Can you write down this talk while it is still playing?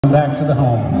Back to the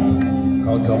home,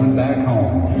 called Going Back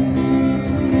Home.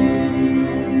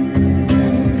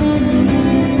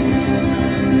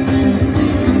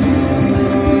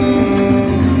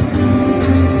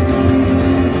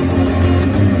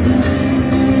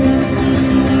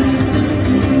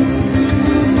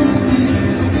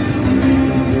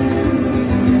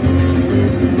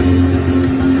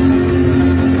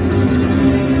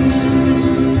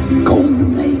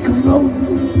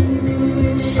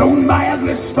 Stone by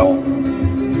every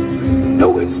stone,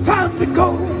 know it's time to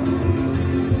go,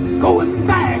 going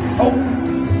back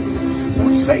home.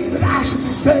 Don't say that I should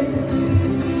stay,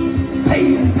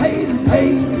 paid and paid and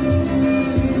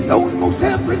paid, knowing most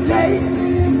every day,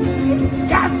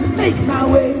 got to make my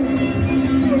way.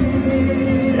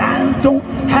 I don't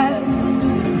have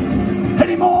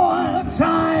any more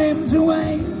time to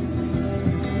waste.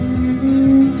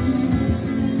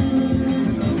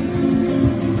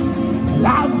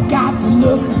 I've got to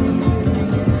look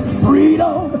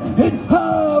freedom in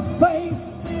her face.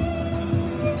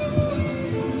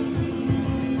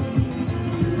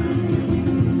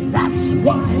 That's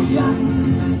why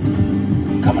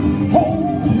I'm coming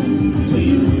home to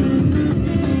you.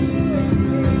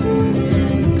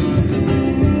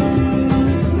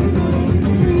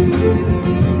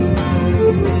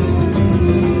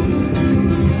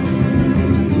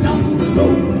 Down the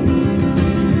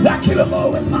road, I kill 'em all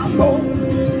with my bow.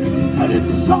 And in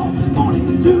the soft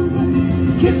morning dew,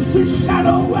 kiss her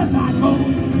shadow as I go.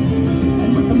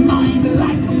 And with a mind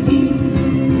like me,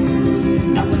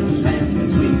 nothing stands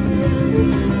between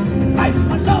life,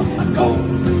 my love, my goal,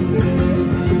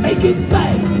 to make it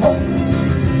back home.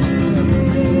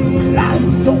 I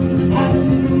don't have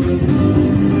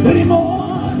any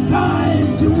more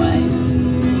time to waste.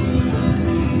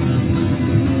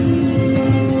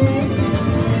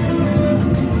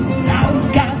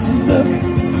 I've got to look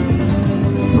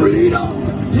freedom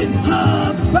in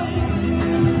her face.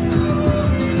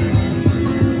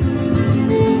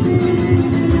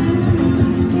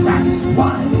 That's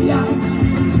why I'm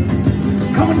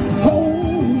coming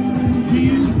home to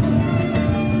you.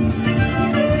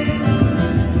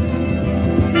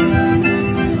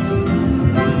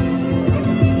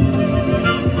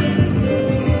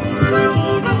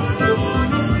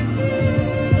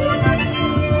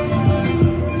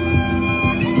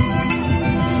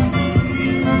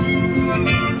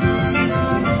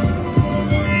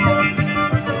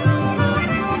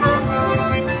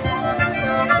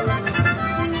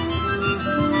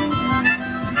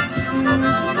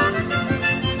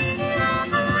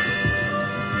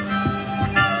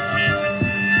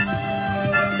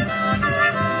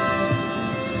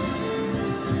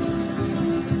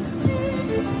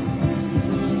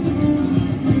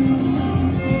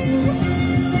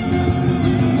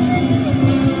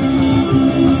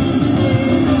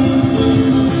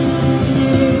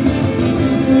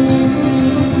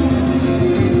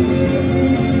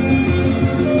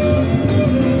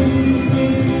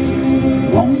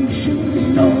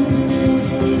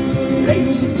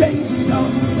 Days are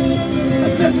done,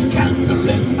 and there's a candle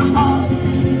in my heart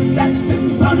that's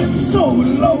been burning so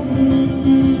low,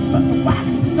 but the wax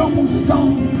is almost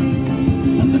gone,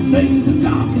 and the days are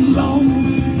dark and long.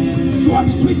 So I'm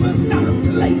sweeping out a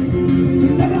place to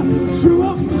let a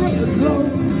truer fire glow.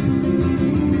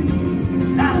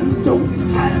 And I don't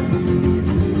have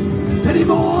any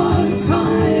more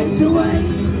time to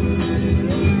waste.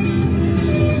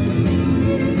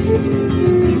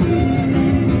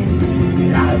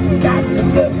 I've got to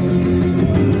look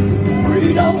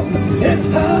freedom in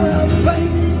her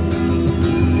face.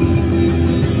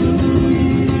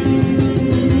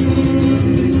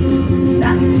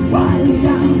 That's why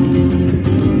I'm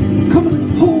coming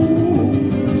home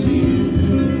to you.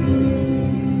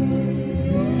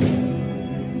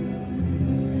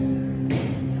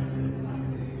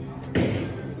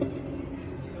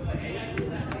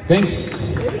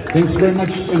 Thanks very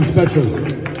much and special.